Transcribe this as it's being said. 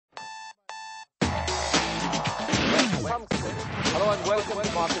Hello and welcome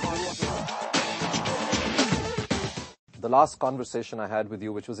to Market News. The last conversation I had with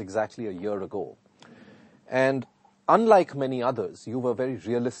you, which was exactly a year ago, and unlike many others, you were very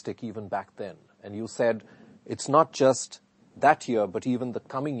realistic even back then, and you said it's not just that year, but even the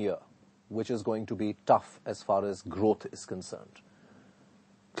coming year, which is going to be tough as far as growth is concerned.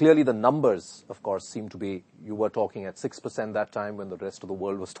 Clearly, the numbers, of course, seem to be, you were talking at 6% that time when the rest of the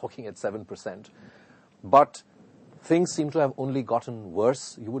world was talking at 7%. But things seem to have only gotten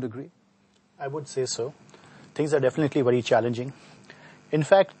worse, you would agree? I would say so. Things are definitely very challenging. In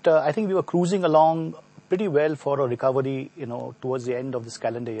fact, I think we were cruising along pretty well for a recovery, towards the end of this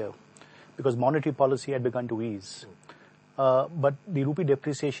calendar year, because monetary policy had begun to ease. But the rupee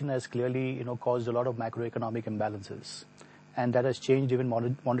depreciation has clearly, caused a lot of macroeconomic imbalances, and that has changed even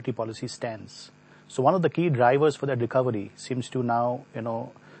monetary policy stance. So one of the key drivers for that recovery seems to now,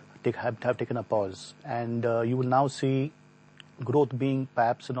 have taken a pause, and you will now see growth being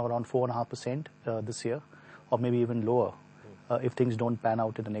perhaps around 4.5% this year, or maybe even lower, if things don't pan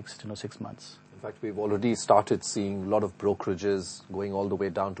out in the next 6 months. In fact, we've already started seeing a lot of brokerages going all the way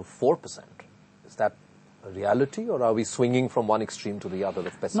down to 4%. Is that a reality, or are we swinging from one extreme to the other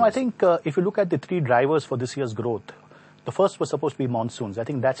of pessimism? No, I think if you look at the three drivers for this year's growth, the first was supposed to be monsoons. I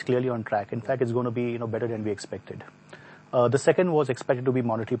think that's clearly on track. In fact, it's going to be better than we expected. The second was expected to be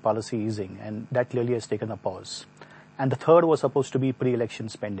monetary policy easing, and that clearly has taken a pause. And the third was supposed to be pre-election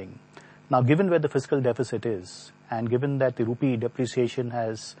spending. Now, given where the fiscal deficit is, and given that the rupee depreciation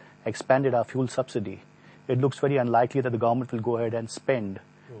has expanded our fuel subsidy, it looks very unlikely that the government will go ahead and spend,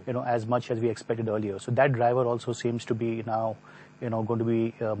 as much as we expected earlier. So that driver also seems to be now, going to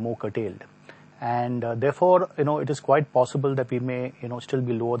be more curtailed. And therefore, it is quite possible that we may, still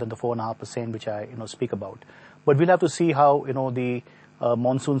be lower than the 4.5%, which I, speak about. But we'll have to see how, the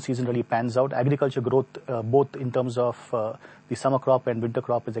monsoon season really pans out. Agriculture growth, both in terms of the summer crop and winter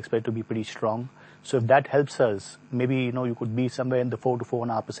crop, is expected to be pretty strong. So if that helps us, maybe, you could be somewhere in the 4 to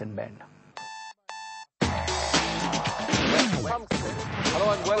 4.5% band.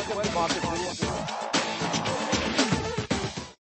 Hello and welcome to Market News.